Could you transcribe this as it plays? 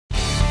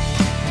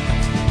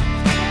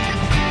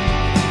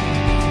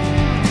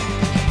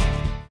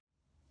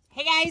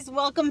guys,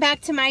 welcome back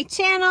to my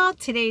channel.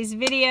 Today's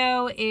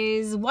video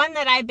is one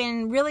that I've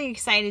been really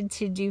excited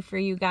to do for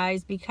you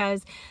guys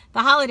because the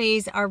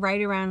holidays are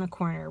right around the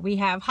corner. We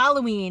have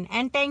Halloween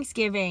and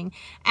Thanksgiving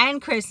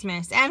and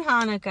Christmas and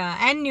Hanukkah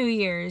and New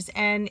Year's,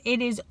 and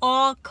it is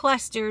all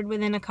clustered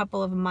within a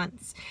couple of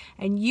months.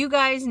 And you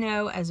guys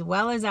know as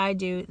well as I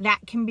do that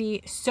can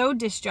be so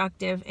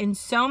destructive in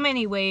so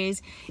many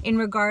ways in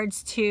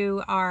regards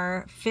to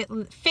our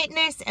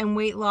fitness and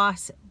weight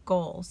loss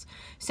goals.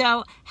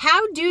 So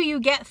how do you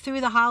get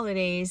through the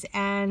holidays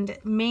and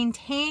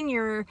maintain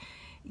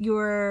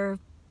your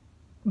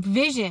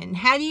vision?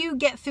 How do you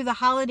get through the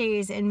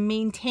holidays and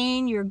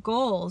maintain your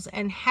goals?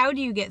 And how do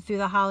you get through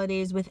the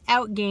holidays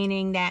without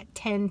gaining that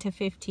 10 to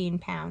 15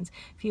 pounds?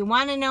 If you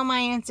want to know my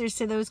answers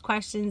to those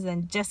questions,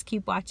 then just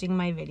keep watching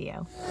my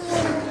video.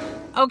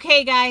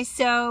 Okay guys,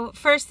 so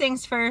first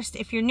things first,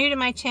 if you're new to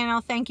my channel,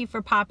 thank you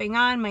for popping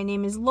on. My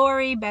name is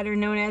Lori, better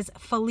known as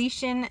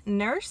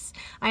Feliciannurse.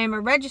 I am a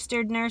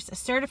registered nurse, a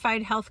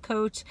certified health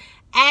coach,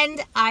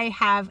 and I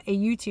have a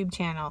YouTube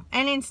channel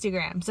and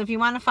Instagram. So if you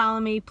want to follow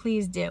me,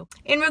 please do.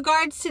 In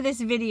regards to this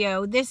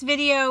video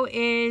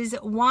is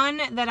one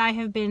that I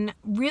have been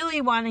really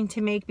wanting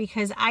to make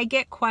because I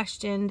get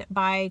questioned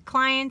by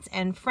clients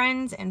and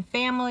friends and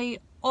family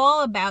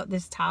all about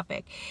this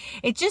topic.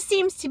 It just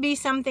seems to be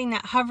something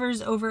that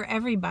hovers over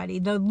everybody.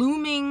 The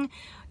looming,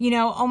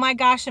 oh my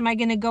gosh, am I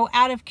going to go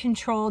out of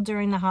control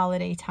during the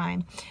holiday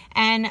time?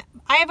 And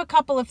I have a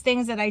couple of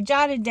things that I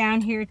jotted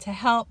down here to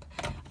help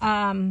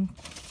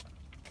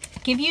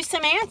give you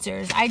some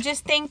answers. I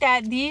just think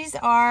that these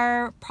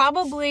are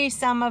probably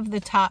some of the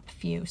top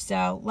few.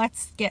 So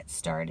let's get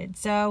started.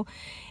 So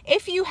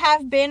if you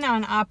have been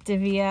on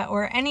Optavia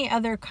or any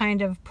other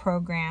kind of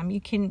program,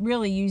 you can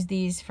really use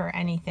these for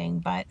anything,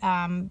 but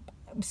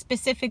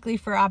specifically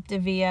for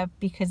Optavia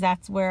because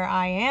that's where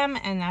I am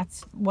and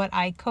that's what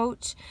I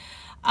coach.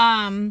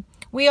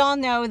 We all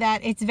know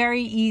that it's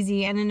very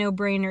easy and a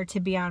no-brainer to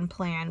be on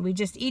plan. We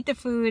just eat the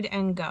food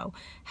and go.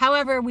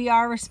 However, we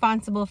are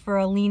responsible for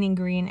a lean and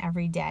green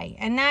every day.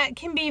 And that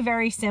can be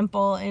very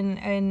simple in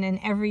an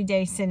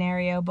everyday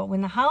scenario. But when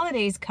the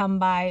holidays come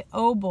by,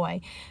 oh boy.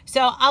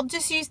 So I'll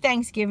just use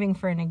Thanksgiving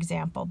for an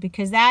example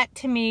because that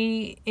to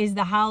me is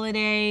the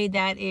holiday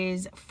that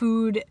is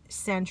food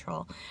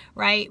central,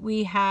 right?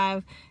 We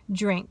have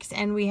drinks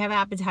and we have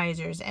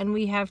appetizers and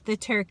we have the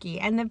turkey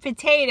and the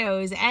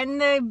potatoes and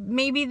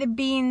maybe the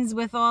beans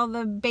with all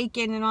the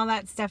bacon and all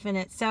that stuff in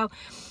it. So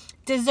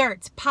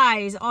desserts,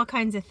 pies, all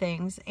kinds of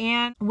things.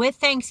 And with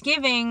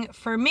Thanksgiving,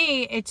 for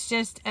me,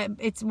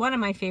 it's one of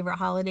my favorite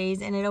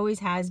holidays and it always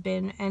has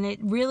been. And it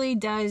really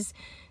does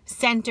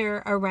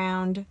center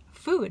around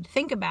food.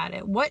 Think about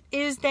it. What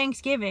is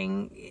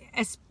Thanksgiving?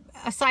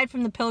 Aside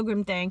from the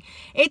pilgrim thing,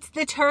 it's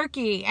the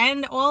turkey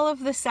and all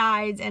of the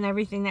sides and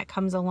everything that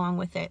comes along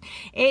with it.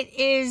 It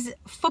is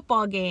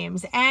football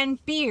games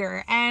and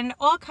beer and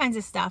all kinds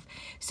of stuff.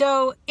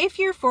 So if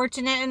you're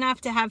fortunate enough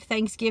to have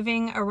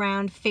Thanksgiving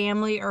around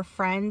family or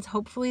friends,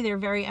 hopefully they're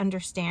very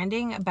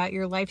understanding about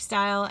your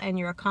lifestyle and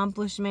your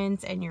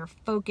accomplishments and your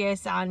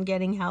focus on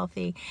getting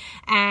healthy.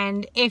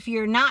 And if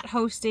you're not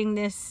hosting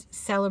this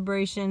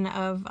celebration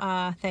of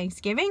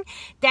Thanksgiving,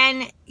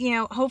 then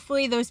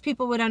hopefully those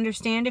people would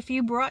understand if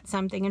you brought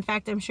something. In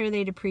fact, I'm sure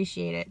they'd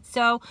appreciate it.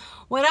 So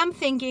what I'm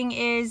thinking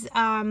is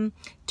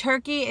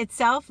turkey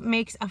itself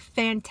makes a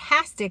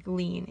fantastic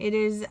lean. It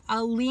is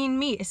a lean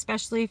meat,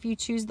 especially if you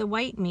choose the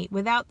white meat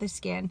without the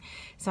skin.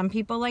 Some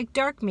people like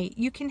dark meat.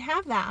 You can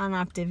have that on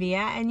Optavia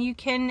and you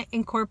can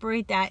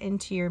incorporate that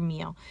into your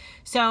meal.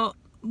 So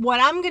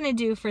what I'm going to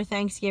do for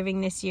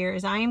Thanksgiving this year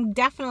is I am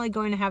definitely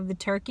going to have the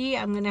turkey.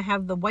 I'm going to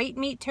have the white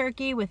meat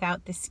turkey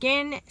without the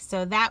skin.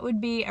 So that would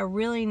be a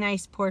really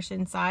nice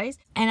portion size.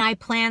 And I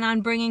plan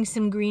on bringing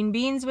some green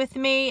beans with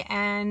me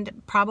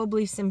and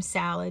probably some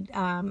salad.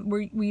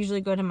 We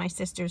usually go to my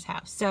sister's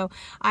house. So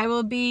I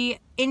will be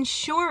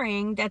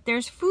ensuring that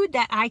there's food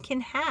that I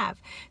can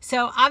have.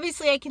 So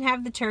obviously I can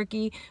have the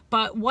turkey,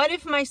 but what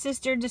if my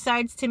sister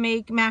decides to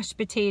make mashed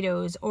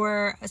potatoes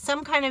or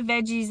some kind of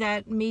veggies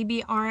that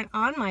maybe aren't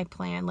on my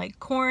plan, like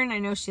corn? I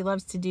know she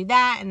loves to do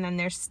that, and then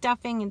there's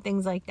stuffing and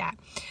things like that.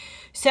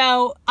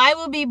 So I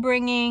will be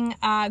bringing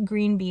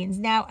green beans.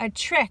 Now a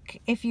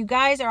trick, if you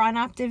guys are on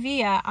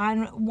Optavia,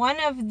 on one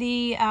of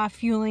the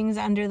fuelings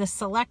under the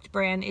Select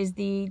brand is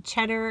the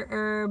cheddar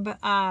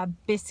herb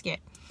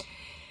biscuit.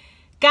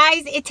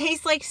 Guys, it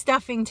tastes like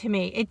stuffing to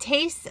me. It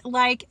tastes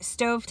like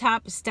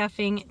stovetop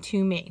stuffing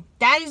to me.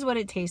 That is what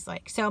it tastes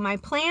like. So my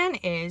plan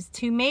is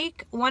to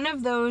make one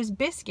of those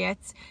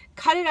biscuits,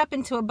 cut it up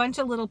into a bunch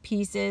of little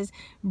pieces,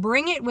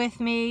 bring it with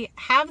me,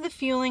 have the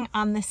fueling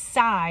on the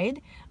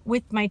side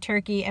with my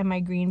turkey and my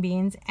green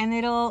beans, and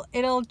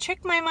it'll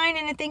trick my mind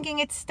into thinking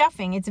it's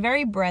stuffing. It's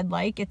very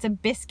bread-like. It's a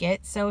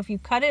biscuit. So if you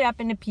cut it up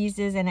into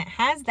pieces and it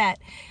has that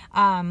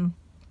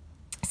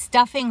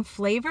stuffing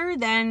flavor,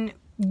 then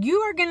you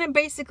are going to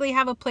basically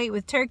have a plate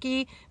with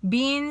turkey,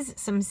 beans,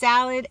 some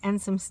salad,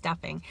 and some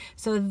stuffing.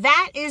 So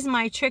that is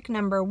my trick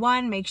number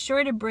one. Make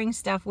sure to bring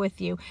stuff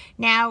with you.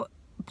 Now,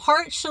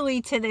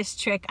 partially to this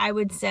trick, I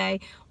would say,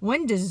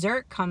 when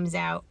dessert comes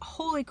out,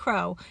 holy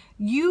crow,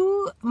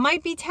 you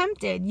might be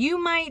tempted. You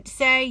might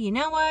say, you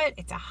know what,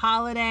 it's a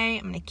holiday,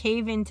 I'm going to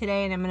cave in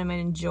today and I'm going to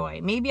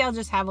enjoy. Maybe I'll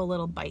just have a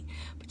little bite.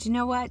 But you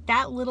know what,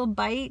 that little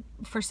bite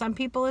for some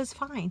people is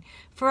fine.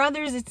 For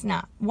others, it's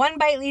not. One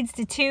bite leads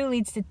to two,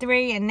 leads to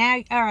three, and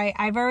now, all right,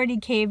 I've already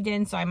caved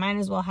in, so I might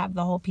as well have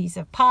the whole piece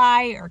of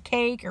pie or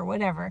cake or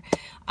whatever.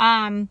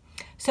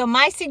 So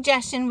my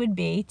suggestion would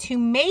be to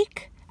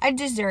make a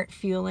dessert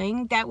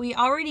fueling that we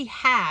already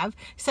have,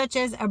 such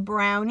as a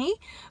brownie,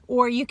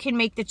 or you can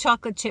make the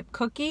chocolate chip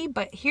cookie,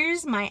 but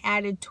here's my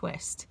added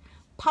twist.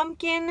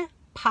 Pumpkin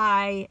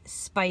pie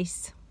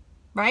spice,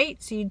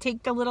 right? So you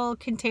take the little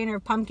container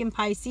of pumpkin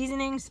pie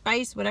seasoning,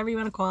 spice, whatever you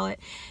want to call it.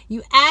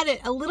 You add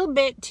it a little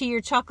bit to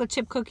your chocolate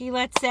chip cookie,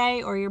 let's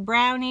say, or your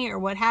brownie or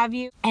what have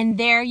you. And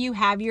there you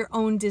have your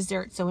own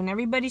dessert. So when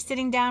everybody's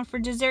sitting down for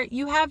dessert,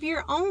 you have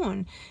your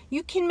own.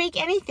 You can make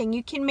anything.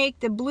 You can make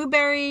the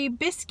blueberry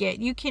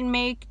biscuit. You can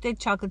make the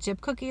chocolate chip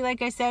cookie,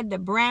 like I said, the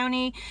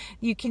brownie.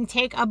 You can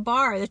take a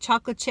bar. The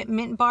chocolate chip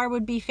mint bar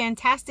would be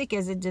fantastic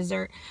as a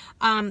dessert.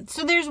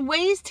 So there's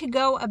ways to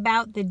go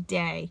about the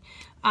day.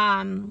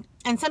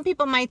 And some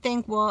people might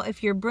think, well,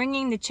 if you're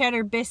bringing the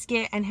cheddar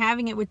biscuit and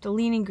having it with the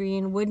lean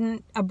ingredient,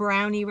 wouldn't a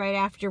brownie right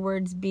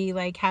afterwards be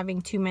like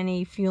having too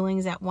many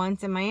fuelings at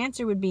once? And my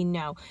answer would be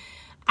no.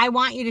 I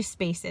want you to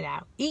space it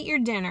out. Eat your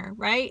dinner,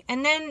 right?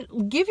 And then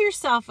give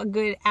yourself a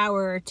good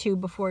hour or two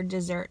before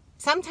dessert.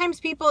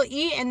 Sometimes people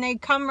eat and they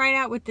come right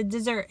out with the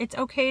dessert. It's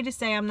okay to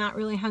say, I'm not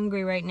really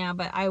hungry right now,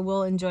 but I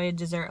will enjoy a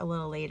dessert a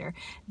little later.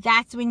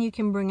 That's when you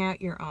can bring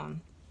out your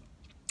own.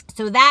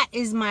 So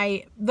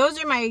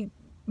those are my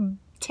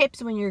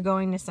tips when you're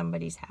going to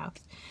somebody's house.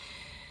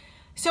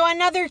 So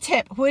another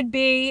tip would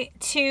be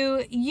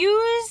to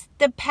use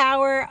the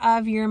power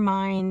of your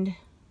mind.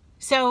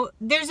 So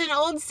there's an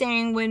old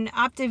saying, when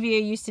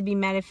Optavia used to be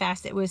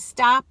MetaFast, it was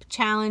stop,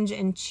 challenge,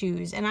 and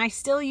choose. And I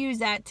still use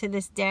that to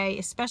this day,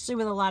 especially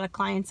with a lot of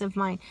clients of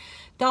mine.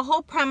 The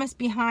whole premise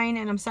behind,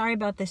 and I'm sorry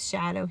about this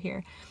shadow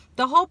here,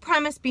 the whole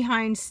premise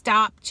behind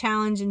stop,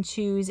 challenge, and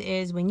choose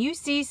is when you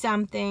see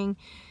something,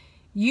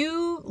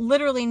 you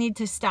literally need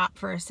to stop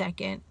for a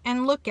second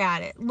and look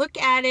at it. Look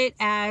at it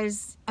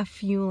as a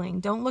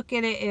fueling. Don't look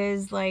at it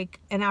as like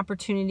an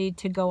opportunity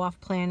to go off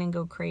plan and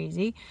go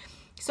crazy.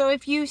 So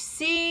if you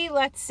see,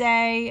 let's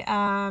say,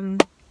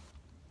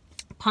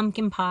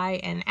 pumpkin pie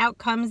and out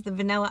comes the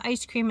vanilla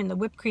ice cream and the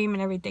whipped cream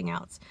and everything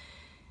else,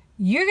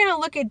 you're going to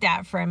look at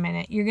that for a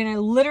minute. You're going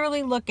to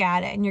literally look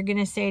at it and you're going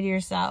to say to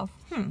yourself,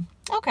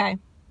 okay.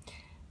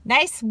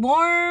 Nice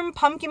warm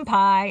pumpkin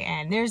pie,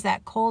 and there's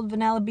that cold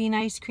vanilla bean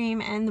ice cream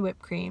and the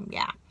whipped cream.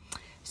 Yeah.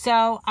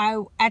 So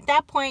at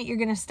that point, you're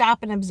going to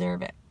stop and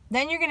observe it.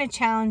 Then you're going to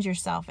challenge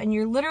yourself, and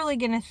you're literally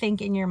going to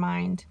think in your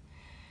mind,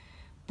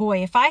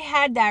 boy, if I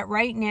had that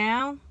right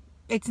now,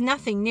 it's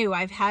nothing new.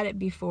 I've had it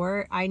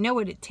before. I know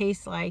what it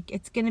tastes like.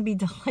 It's going to be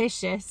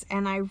delicious,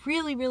 and I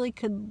really, really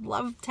could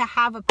love to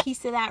have a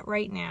piece of that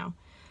right now.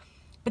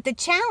 But the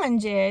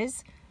challenge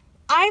is,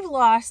 I've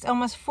lost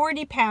almost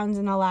 40 pounds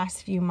in the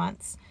last few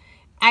months.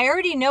 I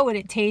already know what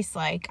it tastes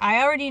like.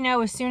 I already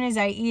know as soon as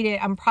I eat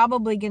it, I'm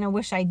probably going to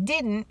wish I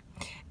didn't.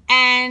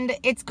 And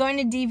it's going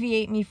to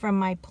deviate me from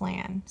my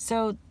plan.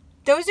 So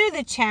those are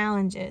the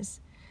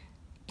challenges.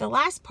 The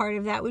last part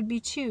of that would be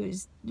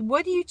choose.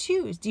 What do you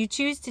choose? Do you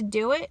choose to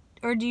do it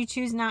or do you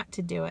choose not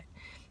to do it?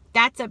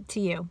 That's up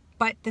to you.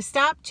 But the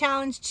stop,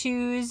 challenge,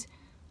 choose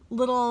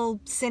little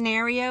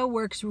scenario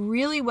works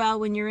really well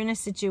when you're in a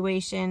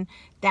situation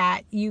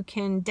that you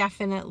can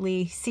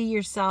definitely see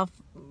yourself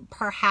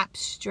perhaps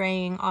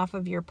straying off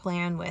of your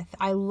plan with.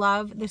 I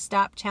love the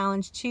stop,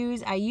 challenge,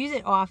 choose. I use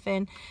it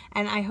often,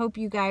 and I hope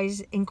you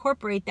guys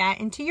incorporate that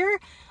into your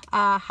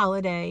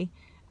holiday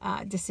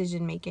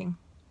decision making.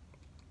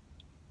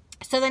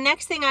 So the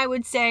next thing I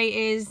would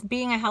say is,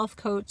 being a health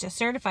coach, a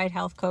certified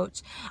health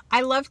coach,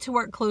 I love to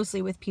work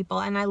closely with people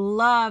and I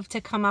love to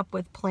come up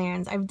with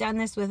plans. I've done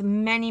this with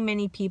many,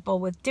 many people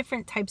with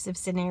different types of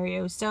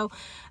scenarios. So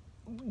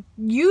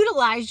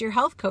utilize your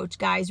health coach,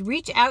 guys.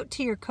 Reach out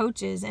to your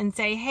coaches and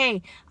say,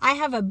 hey, I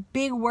have a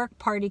big work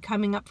party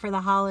coming up for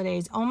the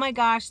holidays. Oh my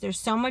gosh, there's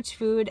so much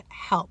food.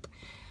 Help.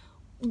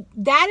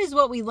 That is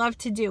what we love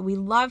to do. We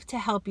love to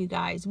help you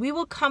guys. We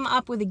will come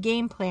up with a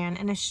game plan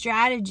and a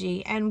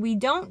strategy, and we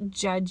don't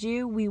judge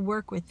you. We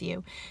work with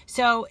you.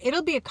 So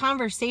it'll be a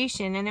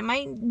conversation, and it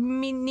might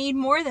need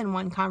more than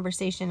one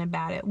conversation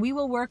about it. We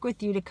will work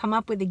with you to come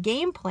up with a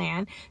game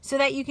plan so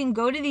that you can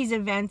go to these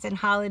events and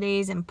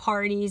holidays and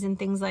parties and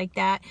things like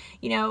that.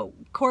 You know,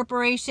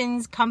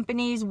 corporations,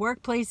 companies,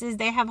 workplaces,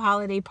 they have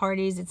holiday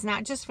parties. It's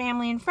not just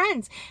family and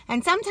friends.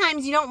 And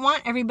sometimes you don't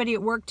want everybody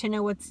at work to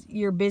know what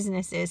your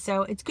business is.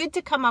 So it's good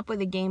to come up with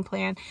a game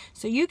plan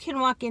so you can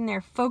walk in there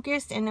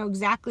focused and know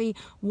exactly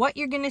what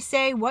you're going to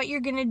say, what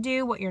you're going to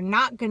do, what you're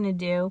not going to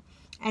do,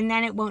 and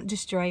then it won't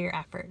destroy your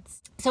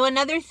efforts. So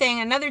another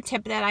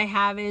tip that I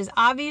have is,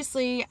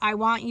 obviously I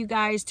want you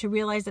guys to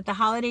realize that the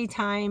holiday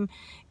time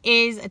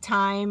is a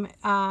time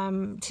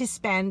to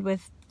spend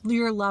with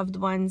your loved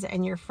ones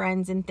and your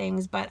friends and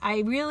things. But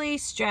I really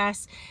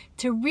stress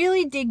to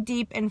really dig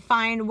deep and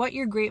find what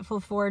you're grateful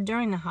for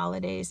during the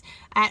holidays.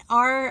 At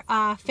our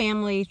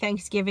family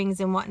Thanksgivings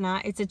and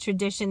whatnot, it's a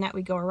tradition that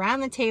we go around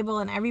the table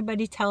and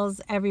everybody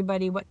tells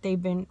everybody what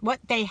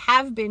they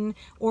have been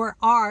or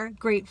are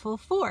grateful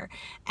for.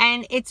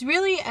 And it's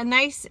really a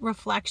nice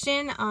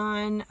reflection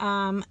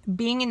on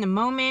being in the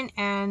moment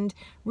and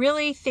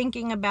really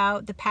thinking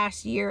about the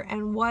past year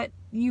and what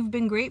you've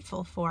been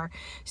grateful for.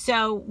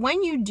 So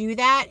when you do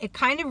that, it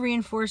kind of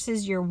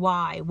reinforces your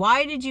why.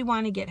 Why did you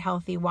want to get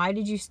healthy? Why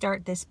did you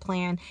start this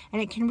plan?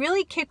 And it can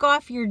really kick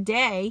off your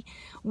day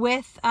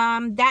with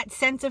that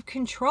sense of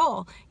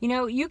control. You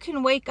know, you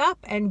can wake up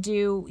and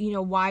do, you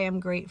know, why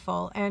I'm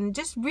grateful, and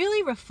just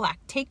really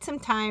reflect. Take some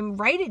time,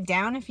 write it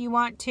down if you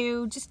want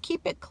to. Just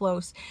keep it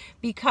close,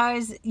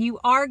 because you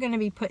are going to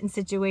be put in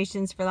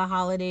situations for the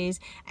holidays,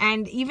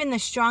 and even the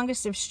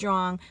strongest of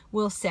strong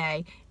will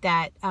say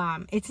that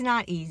it's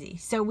not easy.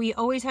 So we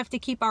always have to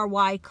keep our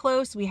why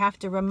close. We have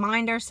to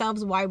remind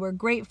ourselves why we're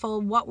grateful,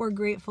 what we're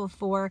grateful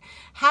for.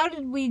 How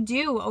did we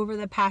do over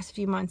the past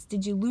few months?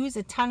 Did you lose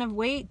a ton of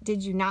weight?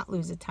 Did you not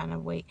lose a ton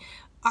of weight?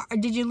 Or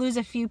did you lose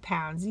a few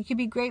pounds? You could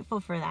be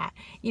grateful for that.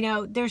 You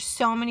know, there's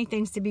so many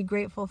things to be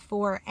grateful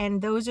for, and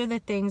those are the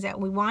things that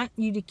we want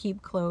you to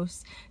keep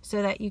close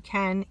so that you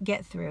can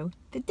get through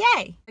the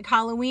day. Like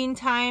Halloween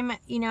time,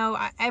 you know,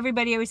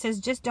 everybody always says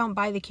just don't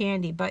buy the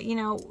candy, but you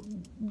know,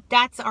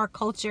 that's our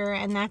culture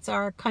and that's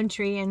our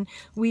country, and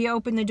we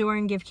open the door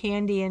and give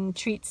candy and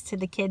treats to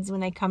the kids when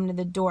they come to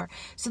the door.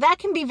 So that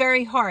can be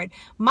very hard.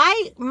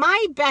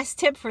 My best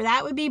tip for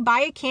that would be buy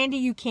a candy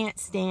you can't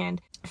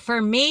stand.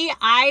 For me,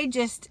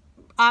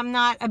 I'm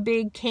not a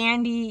big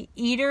candy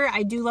eater.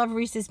 I do love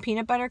Reese's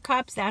peanut butter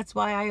cups. That's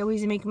why I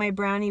always make my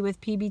brownie with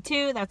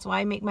PB2. That's why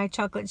I make my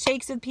chocolate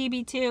shakes with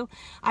PB2.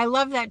 I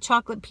love that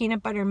chocolate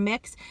peanut butter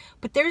mix.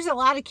 But there's a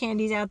lot of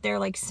candies out there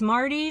like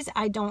Smarties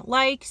I don't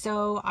like,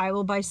 so I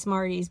will buy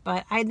Smarties.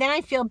 But then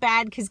I feel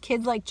bad because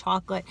kids like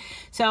chocolate.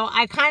 So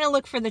I kind of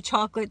look for the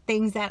chocolate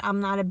things that I'm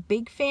not a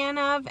big fan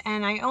of,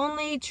 and I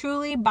only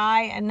truly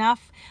buy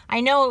enough. I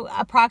know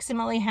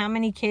approximately how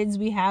many kids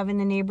we have in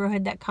the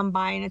neighborhood that come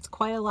by, and it's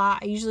quite a lot.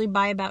 I usually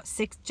buy about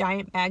 6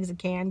 giant bags of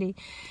candy.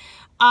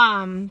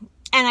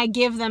 And I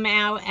give them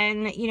out.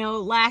 And, you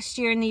know, last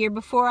year and the year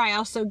before, I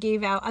also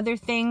gave out other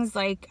things.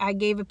 Like I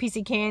gave a piece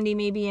of candy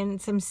maybe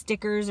and some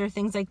stickers or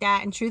things like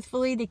that. And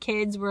truthfully, the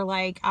kids were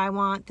like, I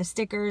want the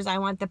stickers, I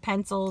want the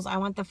pencils, I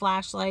want the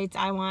flashlights,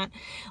 I want,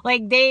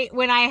 like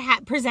when I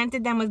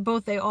presented them with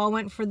both, they all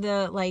went for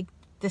the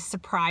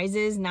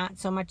surprises, not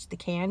so much the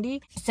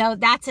candy. So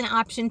that's an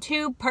option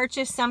too.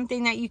 Purchase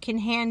something that you can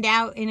hand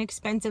out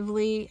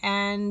inexpensively,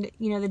 and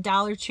you know, the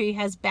Dollar Tree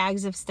has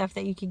bags of stuff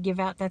that you could give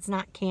out that's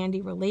not candy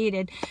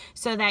related,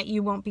 so that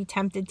you won't be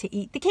tempted to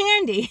eat the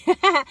candy.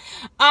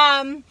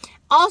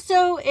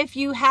 Also, if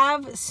you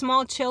have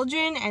small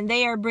children and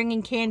they are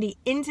bringing candy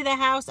into the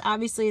house,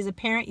 obviously as a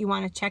parent you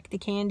want to check the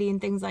candy and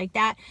things like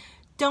that.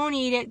 Don't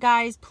eat it,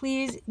 guys,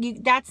 please.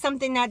 That's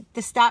something that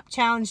the Stop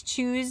Challenge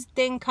Choose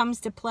thing comes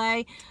to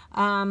play.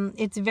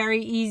 It's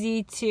very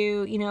easy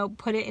to, you know,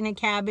 put it in a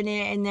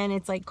cabinet, and then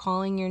it's like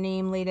calling your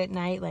name late at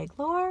night, like,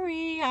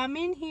 Lori, I'm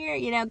in here,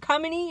 you know,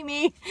 come and eat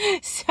me.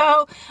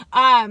 So,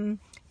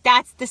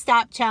 that's the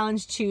Stop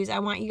Challenge Choose. I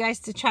want you guys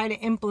to try to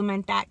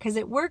implement that because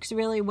it works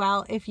really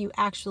well if you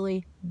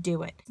actually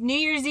do it. New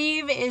Year's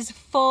Eve is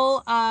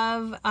full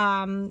of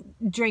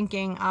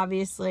drinking,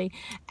 obviously,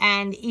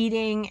 and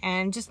eating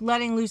and just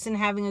letting loose and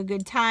having a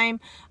good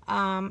time.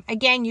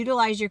 Again,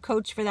 utilize your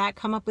coach for that.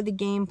 Come up with a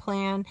game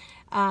plan.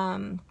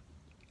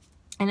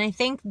 And I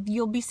think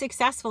you'll be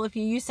successful if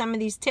you use some of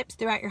these tips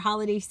throughout your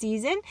holiday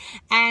season.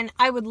 And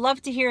I would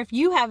love to hear if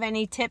you have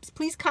any tips.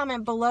 Please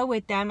comment below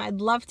with them.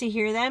 I'd love to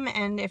hear them.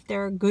 And if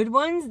they're good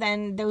ones,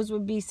 then those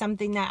would be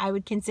something that I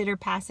would consider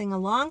passing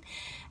along.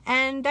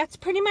 And that's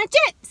pretty much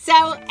it.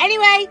 So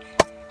anyway,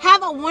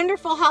 have a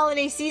wonderful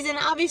holiday season.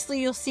 Obviously,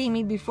 you'll see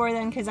me before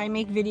then because I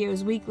make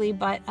videos weekly.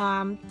 But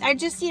I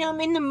just, you know, I'm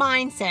in the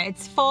mindset.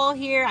 It's fall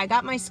here. I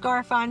got my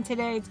scarf on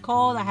today. It's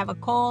cold. I have a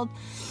cold.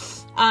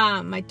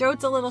 My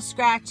throat's a little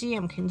scratchy,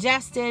 I'm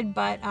congested,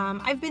 but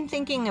I've been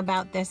thinking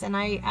about this, and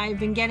I've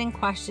been getting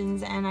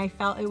questions, and I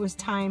felt it was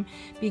time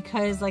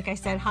because, like I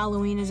said,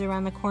 Halloween is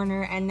around the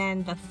corner, and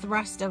then the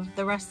thrust of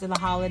the rest of the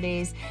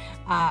holidays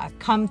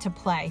come to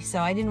play. So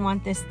I didn't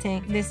want this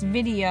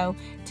video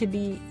to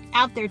be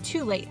out there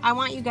too late. I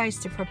want you guys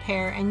to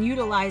prepare and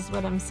utilize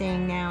what I'm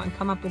saying now and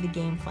come up with a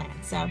game plan.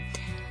 So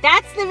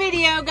that's the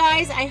video,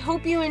 guys. I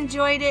hope you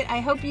enjoyed it. I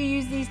hope you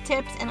use these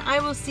tips, and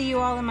I will see you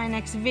all in my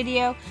next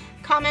video.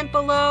 Comment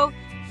below,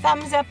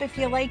 thumbs up if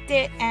you liked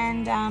it,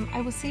 and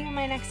I will see you in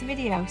my next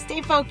video. Stay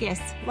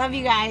focused. Love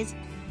you guys.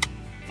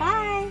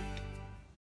 Bye.